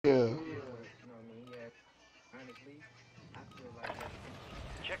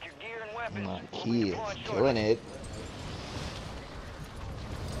My kids doing it.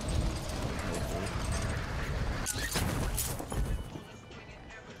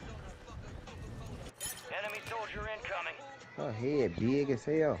 Enemy soldier incoming. Her head big as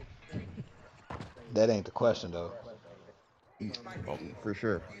hell. That ain't the question though. For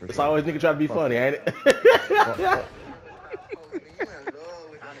sure. It's always nigga try to be Fuck funny, ain't it?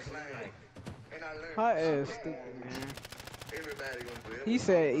 Her ass stupid, man. He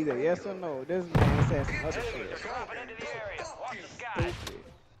said either yes or no. This man said some other shit. Dropping into the area. Watch the skies. Stupid.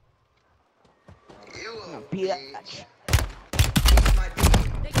 I'm a bitch.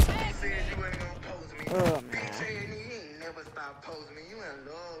 Oh, man.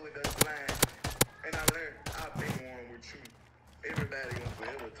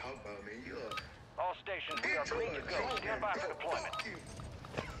 All stations, we are clean to go. Stand by for deployment.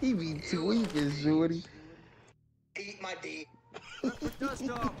 He be tweaking, shorty. Eat my dick. Dust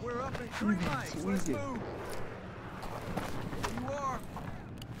off. We're up in green lights. Let's move. There you are.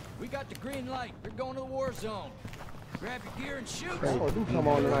 We got the green light. They're going to the war zone. Grab your gear and shoot. Oh, do come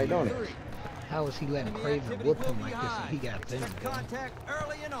on tonight, don't it? How is he letting Craven whoop him like this and he got venom? Contact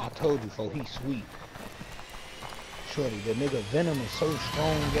early and I often. told you, folks, he's sweet. Shorty, the nigga venom is so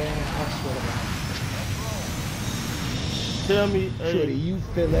strong, gang. I swear to God. Tell me, hey. Shorty, you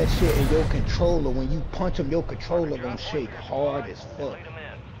feel that shit in your controller. When you punch him, your controller gonna shake hard as fuck. Lead 'em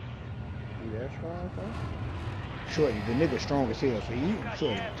in. You that strong, huh? Shorty, the nigga strong as hell, so you,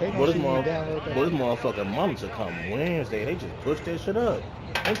 shorty, take Boy, that this, shit and download that. boy, this motherfucking monitor come Wednesday. They just push that shit up.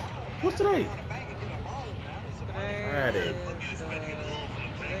 What's today? Friday.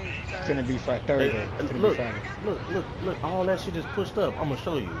 It's gonna be Friday, Thursday. Hey, It's gonna look, be Friday. look, all that shit is pushed up. I'm gonna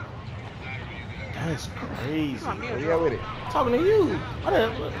show you. That's crazy. Where you at with it? Talking to you. Hey,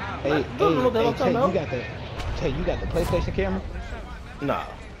 Look at what I'm Tay, talking about. you got the PlayStation camera? Nah.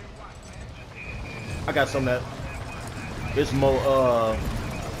 I got some that it's more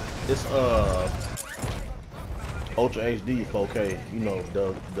it's Ultra HD 4K. You know,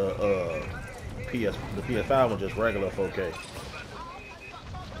 the PS5 was just regular 4K.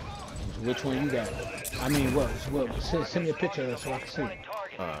 Which one you got? I mean, what? Send me a picture so I can see.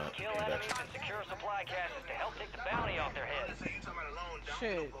 Alright, Kill I got enemies you. and secure supply caches to help take the bounty off their heads.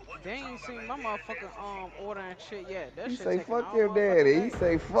 Shit, they ain't seen my motherfucking order and shit yet. That He shit say taking fuck all your daddy. He motherfucking day.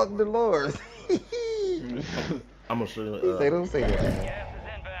 say fuck the Lords. I'm gonna show He say you. don't say that. Man. Gas is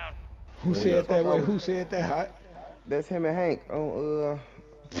inbound. Who said that? Wait, who said that? Hot? That's him and Hank on Who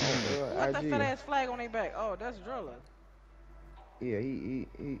got that IG. fat ass flag on their back? Oh, that's Driller. Yeah, he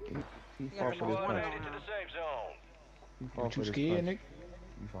got fought the for this one Squad on country. made it to the safe zone. He fought What for you this scared, country. nigga?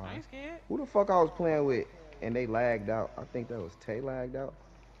 You I fine. ain't scared. Who the fuck I was playing with and they lagged out? I think that was Tay lagged out.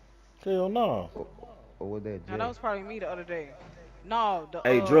 Hell no. Or was that Jay? Now that was probably me the other day. No, the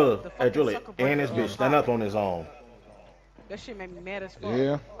Hey, the Driller, fucking and sucker this breaker, bitch stand pop. up on his own. That shit made me mad as fuck.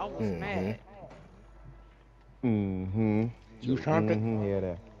 Yeah. I was Mhm. mad. Mm-hmm. You turned it? Mm-hmm. Yeah,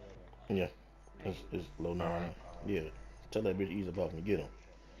 that. Yeah, it's low 9. Yeah, tell that bitch ease up off me, get him.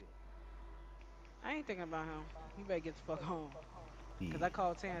 I ain't thinking about him. He better get the fuck home. Cause I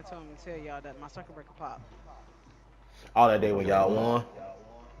called Tan and told him to tell y'all that my circuit breaker popped. All that day when y'all won.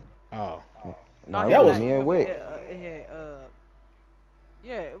 Oh. No, that was- me and Wick.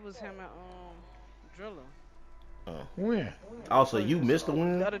 Yeah, it was him and Driller. When? Also, you missed the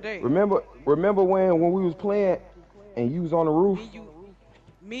win. The other day. Remember when we was playing and you was on the roof? You,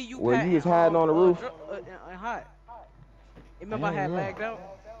 Where Pat, you was and, hiding on the roof? And Hot. Remember I had lagged out?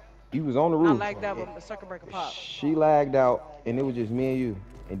 You was on the Not roof. lagged out, but the circuit breaker popped. She lagged out, and it was just me and you.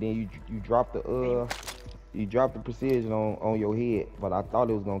 And then you dropped the precision on your head, but I thought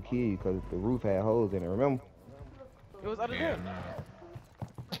it was gonna kill you because the roof had holes in it. Remember? It was other day.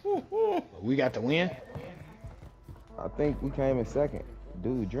 We got the win? I think we came in second.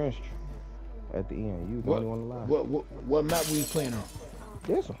 Dude drenched at the end. You was the only one alive. What map we playing on?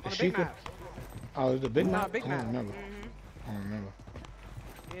 This one. The On the big Sheikah? map. Oh, it was the big Nah, map? big I map. don't remember. Mhm. I don't remember.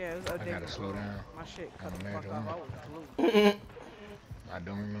 Yeah, it was other I day. gotta slow down. My shit cut On the the fuck major off. one. I was blue. I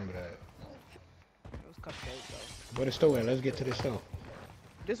don't remember that. It was a couple days ago. Where the store at? Let's get to the store.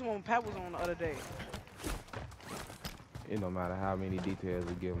 This one Pat was on the other day. It no matter how many details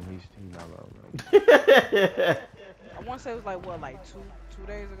we give him, he's not gonna remember. I want to say it was like what, like two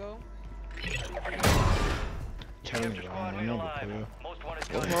days ago. Challenge, I Squad don't remember, realive. cuz. Most wanted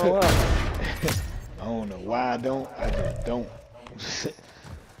What's gunmen. wrong with I don't know why I don't. I just don't.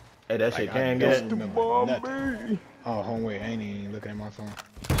 Hey, that shit I came don't get. remember nothing. Oh, homeway, I ain't even looking at my phone.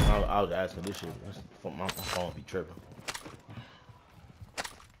 I was asking this shit. My phone be tripping.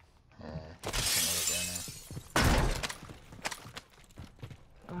 I'm gonna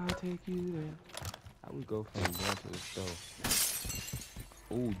look right now. take you there. How we go from going to the store?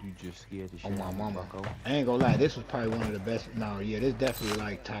 Oh, you just scared the shit On my out of me, mama. bucko. I ain't gonna lie, this was probably one of the best. No, yeah, this definitely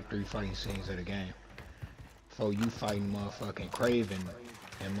like top 3 fighting scenes of the game. So you fighting motherfucking Craven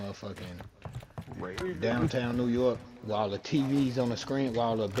and motherfucking downtown New York while the TV's on the screen,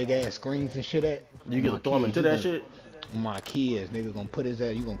 while the big ass screens and shit at. You gonna throw him into that shit? My kids, nigga gonna put his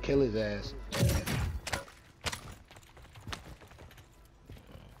ass, you gonna kill his ass.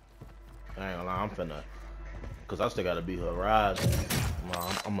 I ain't gonna lie, I'm finna, cause I still gotta beat her rise.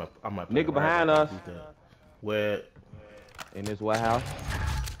 I'm a Nigga behind us. Where? In this warehouse.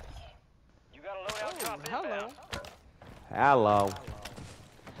 You got a loadout drop Hello. inbound. Hello.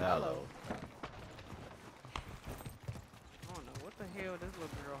 Hello. I don't know what the hell this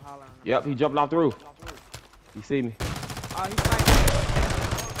little girl hollering. Yep, he jumping off the roof. You see me? Oh, he's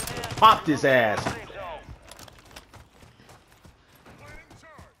fighting. Pop this ass. Safe zone.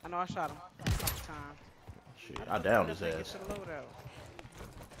 I know I shot him a couple times. Shit, I downed his Get ass. to the loadout.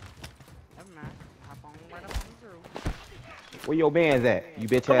 Never mind. Hop on right up on the roof. Where your man's at? You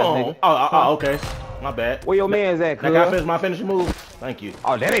bitch Come ass on. nigga. Oh, okay. My bad. Where your man's at, That guy cuz? finished my finishing move. Thank you.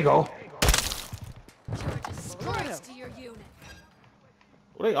 Oh, there they go. Disgrace to your unit.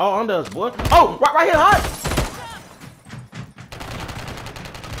 Well, they all under us, boy. Oh, right here, hot.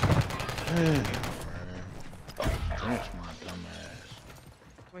 That's my dumb ass.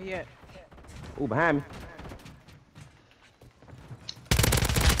 Where he at? Ooh, behind me.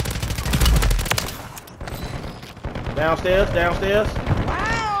 Downstairs, downstairs.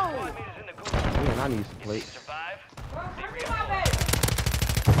 Wow! 5 meters in the gulag. Man, I need some plates. Survive.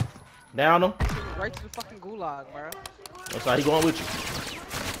 Down him. Right to the fucking gulag, bro. That's how he going with you.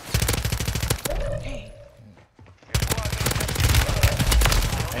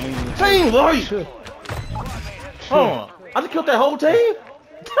 Team, boy. Hold on. I just killed that whole team.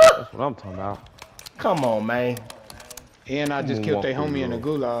 That's what I'm talking about. Come on, man. And I just killed their homie in the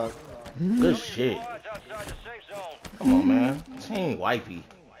gulag. Good shit. Squads outside the safe zone. Come on, man. Team wifey.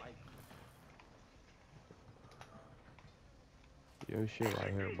 Your shit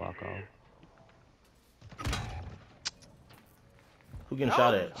right here, bucko. Who getting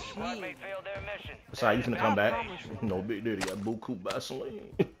shot at? Squad mate failed their mission. Sorry, you finna come back. No, Big Daddy got buku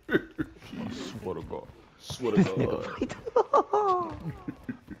Vaseline. Swear to God. Swear to God.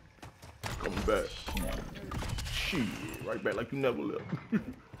 Come back. Shit, right back like you never left.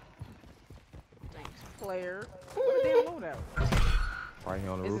 Thanks, player. What the damn loadout? Right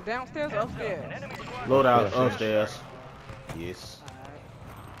here on the Is roof. it downstairs or upstairs? Loadout upstairs. Yes.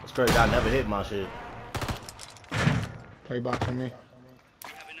 It's crazy. I never hit my shit. Play box on me.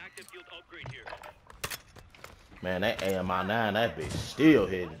 Man, that AMI9, that bitch still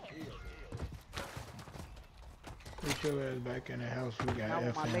hitting. Put your ass back in the house. We got I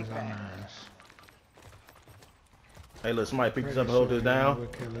want my FNs leg on back. us. Hey, look, somebody pick this up and hold this down.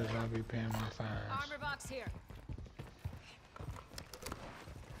 With killers, I'll be paying my fines. Armor box here.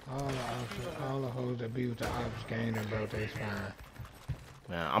 All the hoes that be with the ops gang and bro, they fine.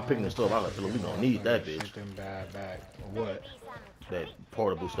 Man, I'm picking this stuff. I like, we gonna need that bitch. Shit them bad back. What? That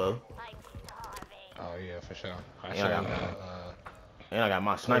portable stuff. Oh yeah, for sure. And I got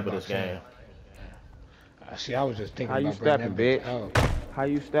my sniper this game. See, I was just thinking How you about bringing stepping, that bitch? out. How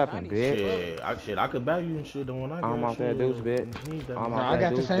you stepping, bitch? I could buy you and shit the one I got. I'm off that deuce, bitch. I'm No, off I that got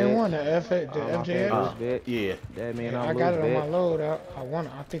the deuce, same bitch. one, the I'm off that FJX. deuce, bitch. Yeah. That mean Yeah, I'm I got it loose, on my bitch. load out.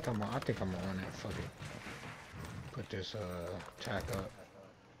 I think I'm gonna run that. Fuck it. Put this tack up.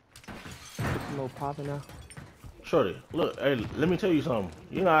 There's no popping now. Shorty, look, hey, let me tell you something.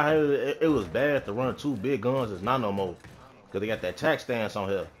 You know how it was bad to run 2 big guns. It's not no more. Because they got that tack stance on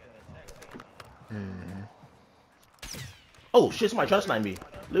here. Oh, shit, somebody trying to snipe me.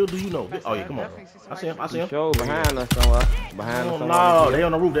 Little do you know. Oh, yeah, come on. I see him, I see him. Show behind us somewhere. Behind us somewhere. No, they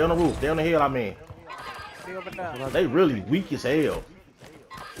on the roof, they on the roof. They on the hill, I mean. Be over there. They really weak as hell.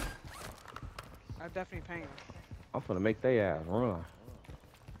 I definitely paying. I'm finna make they ass run.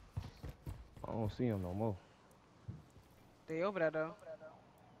 I don't see them no more. They over there though.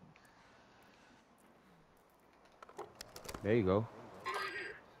 There you go.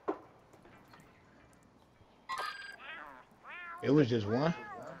 It was just one.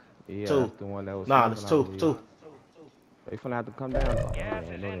 Yeah, Two. that's the one that was. Nah, smoking, it's I two, believe. two. They finna have to come down. Oh, Gas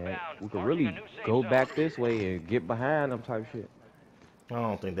no, is they ain't. inbound. We could Marking really a new safe go zone. back this way and get behind them type shit. I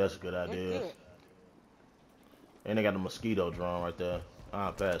don't think that's a good idea. And they got the mosquito drone right there.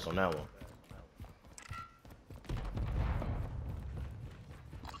 I'll pass on that one.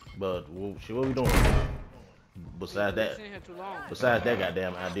 But shit, what we doing? Besides that, Sitting here too long. besides that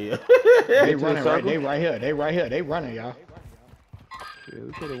goddamn idea. They running right. They right here. They right here. They running, y'all. Shit,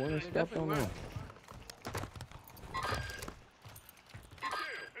 we could have went and stepped on them.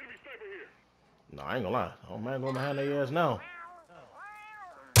 No, I ain't gonna lie. Oh man, going behind their ass now.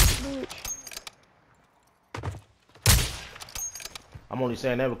 I'm only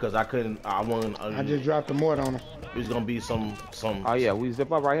saying that because I couldn't. I wasn't. I just dropped the mortar on him. There's gonna be some. Oh yeah, we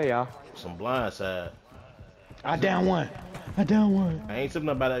zip up right here, y'all. Some blind side. I down one. I down one. I ain't sipping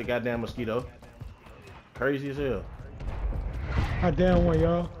up by that goddamn mosquito. Crazy as hell. I down one,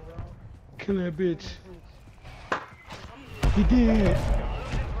 y'all. Kill that bitch. He did.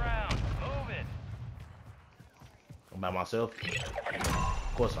 I'm by myself.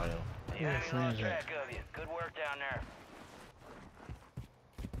 Of course I am. Yeah, lost track of you. Good work down there.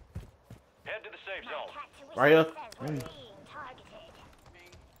 Head to the safe zone. Right here.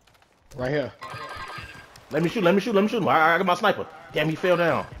 Right here. Let me shoot. Let me shoot. Let me shoot him. I got my sniper. Damn, he fell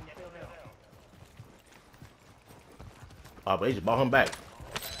down. Oh, but they just brought him back.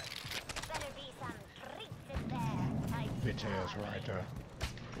 Bitch ass right there.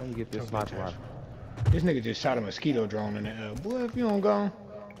 Let me get this sniper rifle. This nigga just shot a mosquito drone in the air. Boy, if you don't go.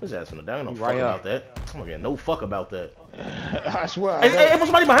 His ass finna die. I don't know Right fuck up. about that. I'm gonna get no fuck about that. I swear. Hey, hey, there's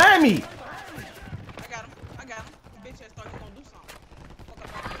somebody behind me. I got him. Bitch ass thought you gonna do something.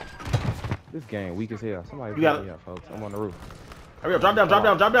 This game weak as hell. Somebody You got pick me up, folks. I'm on the roof. Hurry up, drop down, drop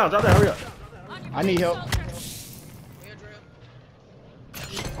down, drop down, drop down, hurry up. I need help. Where drill?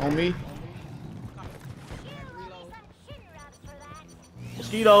 On me. Reload.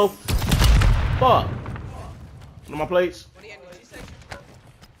 Mosquito. Fuck. One of my plates. What do you have in the G section?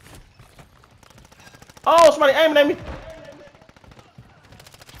 Oh, somebody aiming at me.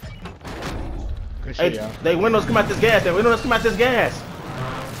 Good Hey, shit, y'all. they windows come out this gas. They windows come out this gas.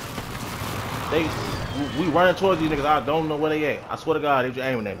 We running towards these niggas. I don't know where they at. I swear to God, they just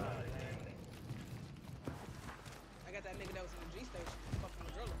aiming at me. I got that nigga that was in the G station. Fuck from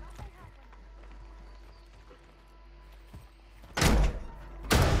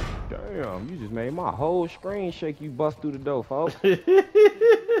the driller. Damn, you just made my whole screen shake. You bust through the door, folks. P.O.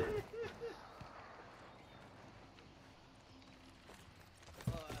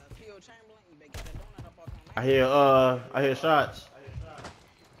 Chamberlain, you better get that donut up off on that. I hear shots.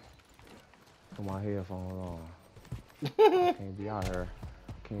 Put my headphones on. Can't be out here.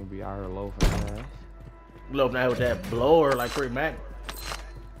 Can't be out here loafing ass. Loafing out with that blower like Chris Mack.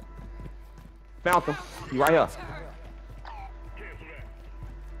 Found him. He right here.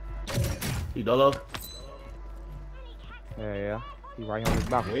 He dolo. Yeah. He right here on his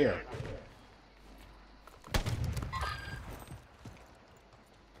balcony. Where?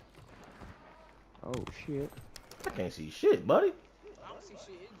 Oh shit. I can't see shit, buddy. I don't see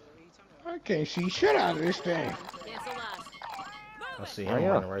shit. What are you talking about? I can't see shit out of this thing. Cancel us. I see him Right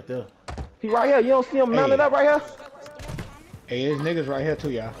here. running right there. He right here. You don't see him mounted up right here? Hey, there's niggas right here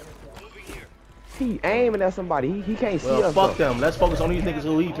too, y'all. He aiming at somebody. He can't see Well, us. fuck though. them. Let's focus on these niggas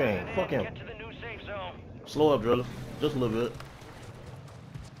who he paying. Fuck him. Get to the new safe zone. Slow up, driller. Just a little bit.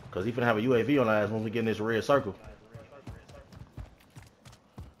 Cause he finna have a UAV on our ass when we get in this red circle.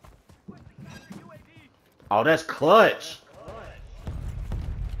 Oh, that's clutch.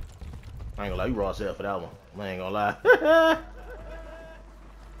 I ain't gonna lie, you raw self for that one. I ain't gonna lie.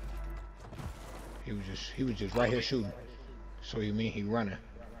 He was just right here shooting. So you mean he running?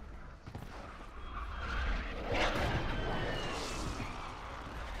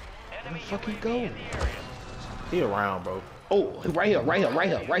 Where the fuck he go? He around, bro. Oh, right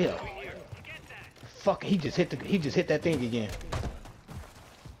here. Fuck, he just hit that thing again.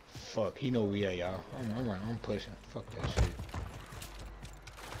 Fuck, he know we at, y'all. I'm pushing. Fuck that shit.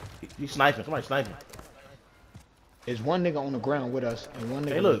 He sniping. Somebody sniping. There's one nigga on the ground with us and one nigga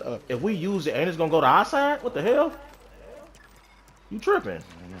Hey, look. up. If we use it, ain't it's gonna go to our side? What the hell? You tripping?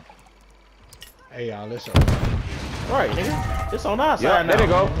 Hey, y'all, listen. Right, nigga. It's on our side Yeah, now. there they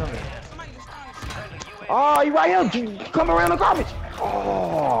go. Somebody just started shooting. Oh, he right here. Come around the garbage.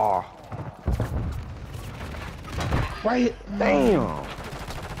 Oh, Right here. damn.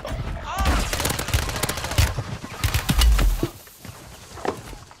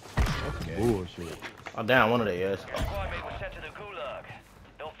 Bullshit. I'm down one of their ass. Squad mate was sent to the gulag.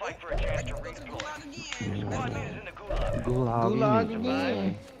 They'll fight for a chance to redeploy. Squad mate is in the gulag. Gulag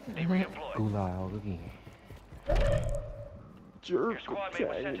again. They redeploy. Gulag again. Your squad mate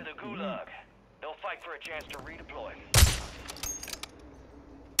was sent to the gulag. They'll fight for a chance to redeploy.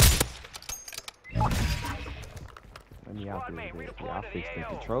 Let me out there. Yeah, I fixed the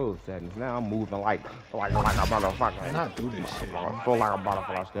control settings. Now I'm moving like a motherfucker. Man, I do this shit. I feel like a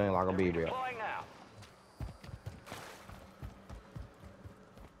butterfly, sting like a baby. Deploying now.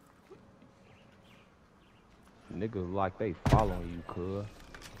 Niggas like they following you, cuz.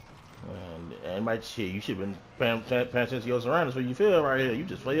 And might shit. You should have been paying attention to your surroundings where you feel right here. You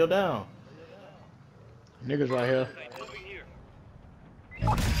just fell down. Niggas right here.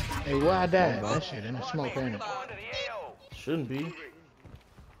 Hey, where I died? That shit in the smoke, ain't it? Shouldn't be.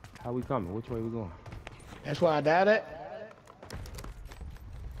 How we coming? Which way we going? That's where I died at?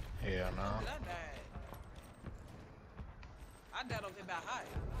 Hell no. I died over here by high.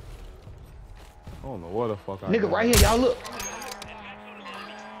 I don't know what the fuck I Nigga, got. right here, y'all look.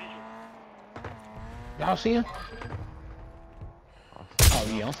 Y'all see him? Oh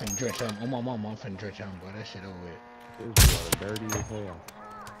yeah, I'm finna drench him. On my mama, I'm finna drench him, boy. That shit over with. This water dirty as hell.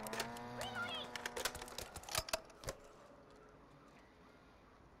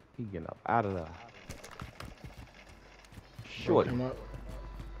 He getting up out of there. Short. Him up.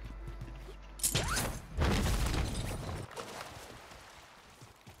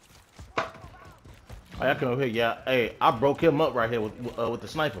 Oh, y'all come over here, yeah. Hey, I broke him up right here with the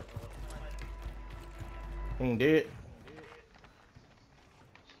sniper. He ain't dead.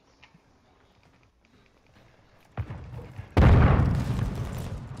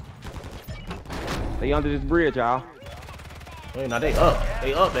 They under this bridge, y'all. Wait, now they up.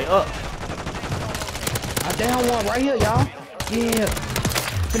 They up. They up. I down one right here, y'all. Yeah.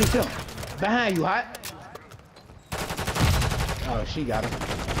 Finish him. Behind you, hot. Oh, she got him.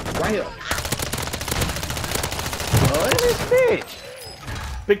 Right here. Oh, this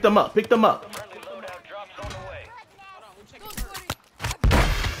bitch. Pick them up. Pick them up.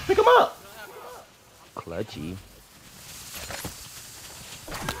 Pick them up. Clutchy.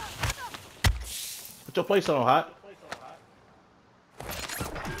 Put your place on, hot.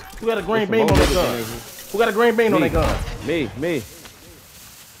 Who got a green beam on their gun? Who got a green beam on their gun? Me.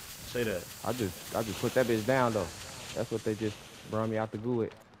 Say that. I just put that bitch down though. That's what they just brought me out the goo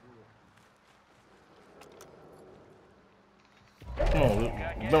with. Come on,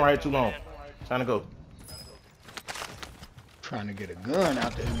 we've been right here too long. Time to go. Trying to get a gun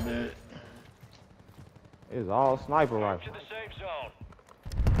out there, man. It's all sniper rifle. To the safe zone.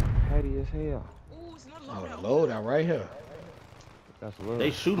 Petty as hell. Oh, the loadout right here. That's love.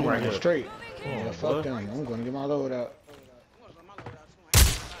 They shooting right here. Straight. Come on, Yeah, fuck boy. them. I'm gonna get my loadout.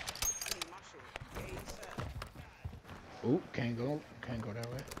 Oop, can't go that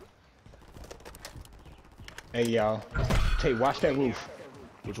way. Hey y'all, watch that roof.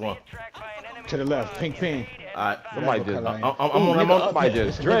 Which one? To the left, pink pin. Alright. Somebody just, I'm Ooh, on. nigga up somebody here.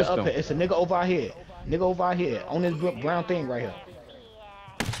 just It's a nigga dressed up him. here. It's a nigga over our head. Nigga over our head. On this brown thing right here.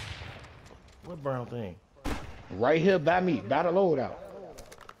 What brown thing? Right here by me, by the loadout.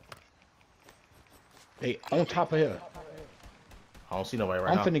 They on top of here. I don't see nobody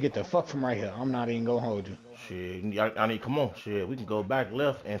right I'm now. finna get the fuck from right here. I'm not even gonna hold you. Shit, I need. Come on, shit. We can go back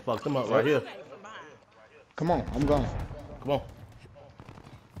left and fuck them up right here. Come on, I'm going. Come on.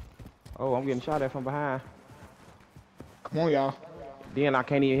 Oh, I'm getting shot at from behind. Come on, y'all. Then I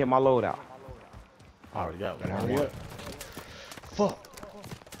can't even hit my loadout. I already got one. Hurry up. Fuck.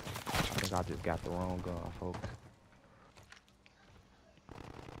 I think I just got the wrong gun, folks.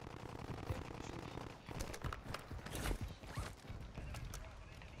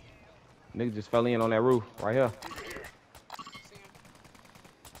 Nigga just fell in on that roof right here.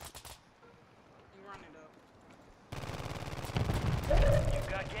 You've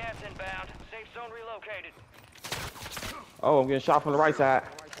got gas inbound. Safe zone relocated. Oh, I'm getting shot from the right side.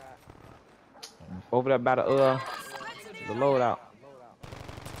 Over there by the loadout.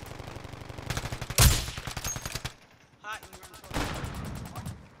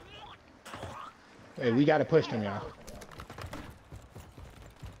 Hey, we gotta push them, y'all.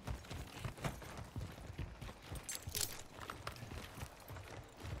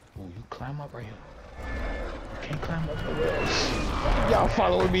 Oh, you climb up right here. You can't climb up nowhere else. Y'all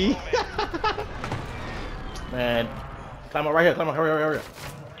following me. Man, climb up right here. Climb up. Hurry up.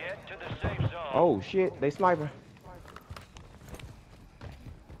 Get to the safe zone. Oh shit, they sniping.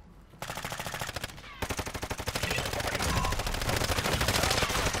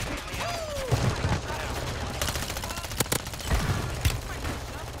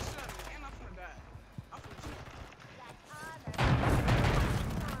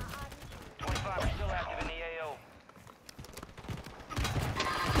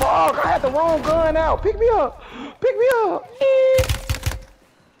 Fuck, I had the wrong gun out. Pick me up. Pick me up.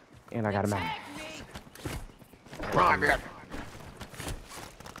 And I got him out.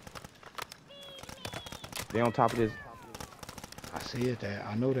 They on top of this. I see it, that.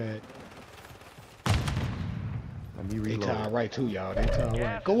 I know that. Let me They reload. tie right too, y'all. They tie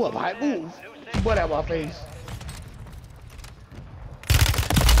right. Go up, high move. Butt out my face.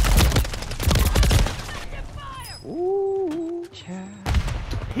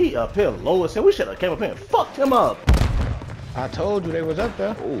 He up here low as hell. We should have came up here and fucked him up. I told you they was up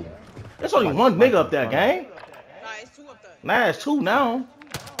there. Oh, There's only one nigga up there, gang. Nah, it's 2 up there. Nah, it's 2 now.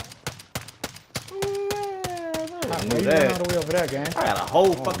 Hot, where you went all the way over there, gang? I got a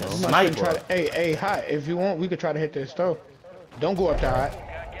whole fucking We must sniper. try to, hey, Hot, if you want, we could try to hit this store. Don't go up there, Hot.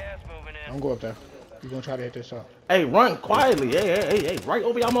 Got gas moving in. Don't go up there. You gonna try to hit this store. Hey, run quietly. Hey, right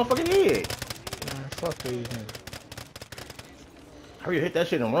over y'all motherfucking head. Man, fuck these niggas. Hurry, hit that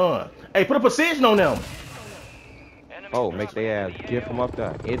shit and run. Hey, put a precision on them. Enemy oh, make their ass get from up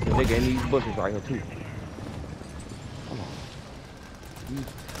there. It's a nigga in these bushes right here too. Come on.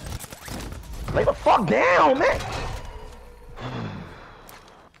 Lay the fuck down, man.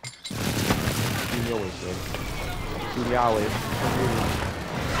 Shoot me always, baby. Shoot me always.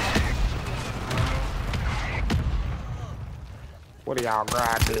 What are y'all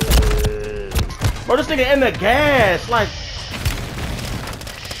grinding? Bro, this nigga in the gas, like.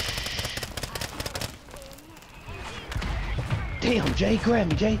 Damn, Jay, grab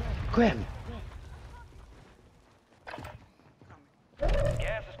me, Jay. Grab me.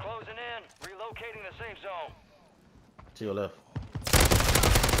 gas is closing in. Relocating the safe zone. To your left.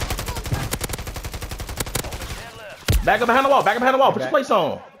 Only 10 left. Back up behind the wall. Back up behind the wall. Put your place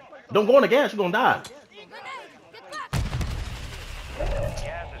on. Don't go in the gas. You're gonna die.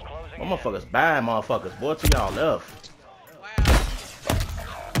 Gas is closing My in. motherfuckers bad motherfuckers. Boy, to y'all left.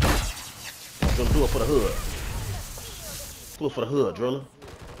 Gonna do it for the hood. Do it for the hood, driller.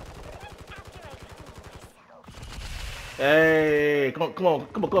 Hey, come on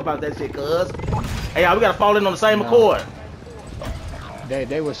about that shit, cuz. Hey, y'all, we gotta fall in on the same accord.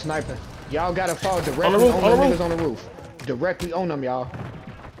 They was sniping. Y'all gotta fall directly On the roof, on on the the roof. niggas on the roof. Directly on them, y'all.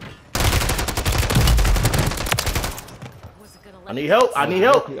 I need help. I need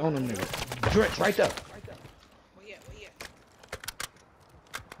help. Directly on them niggas. Drench right there. Where you at?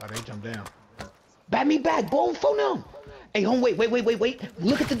 Oh, they jumped down. Bat me back, boy. Phone them. Hey, home, wait.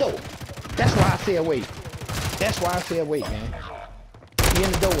 Look at the door. That's why I said wait. That's why I said wait, man. He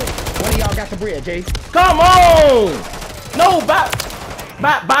in the doorway. One of y'all got the bread, Jay. Come on! No, buy,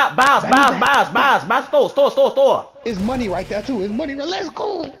 store. It's money right there too. It's money. Let's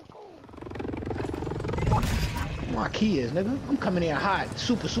go. My key is, nigga. I'm coming in hot,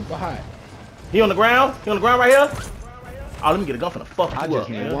 super hot. He on the ground? He on the ground right here? Oh, let me get a gun for the fuck I you just up,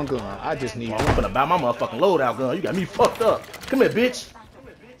 need man. one gun. I just need I'm one. finna buy my motherfucking loadout gun. You got me fucked up. Come here, bitch.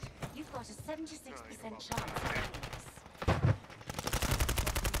 You've got a 76% chance.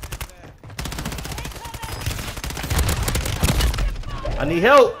 I need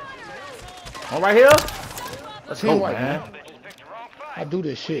help. One right here. Let's Team go, white, man. Bitches picked the wrong fight. I do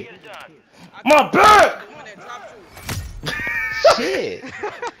this shit. Get it done. My back! I'm in that drop shoot. Shit.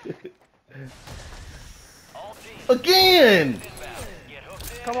 All teams Again. inbound. Get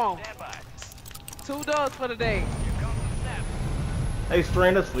hooked in. Come on. Stand by. 2 dogs for the day. Here comes the snap. Hey,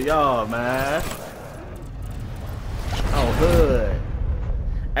 strain this for y'all, man. Oh, good.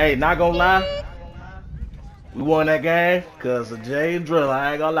 Hey, not gonna lie. We won that game because of Jay and Drill.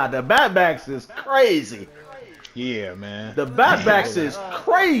 I ain't gonna lie. The backbacks is crazy. Yeah, man. The backbacks is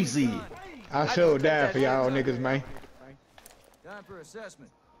crazy. I sure died for y'all niggas, man. Time for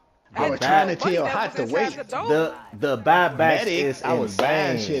assessment. I was The trying to Buddy, tell that Hot was to inside wait. the door. The backbacks Medic, is I was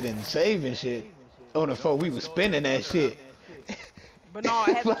buying insane. shit and saving shit on the phone. We was spending that shit. But no,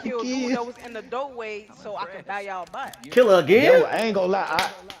 I had to Fuck kill you. dude that was in the doorway so I could buy y'all back. Killer again? Yo, I ain't gonna lie.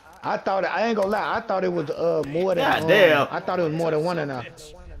 I thought I ain't gonna lie. I thought it was more than. God damn. I thought it was more than one and a.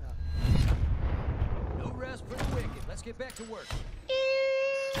 No rest for the wicked. Let's get back to work.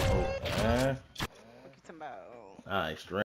 Oh, man. What you talking about? All right, strain.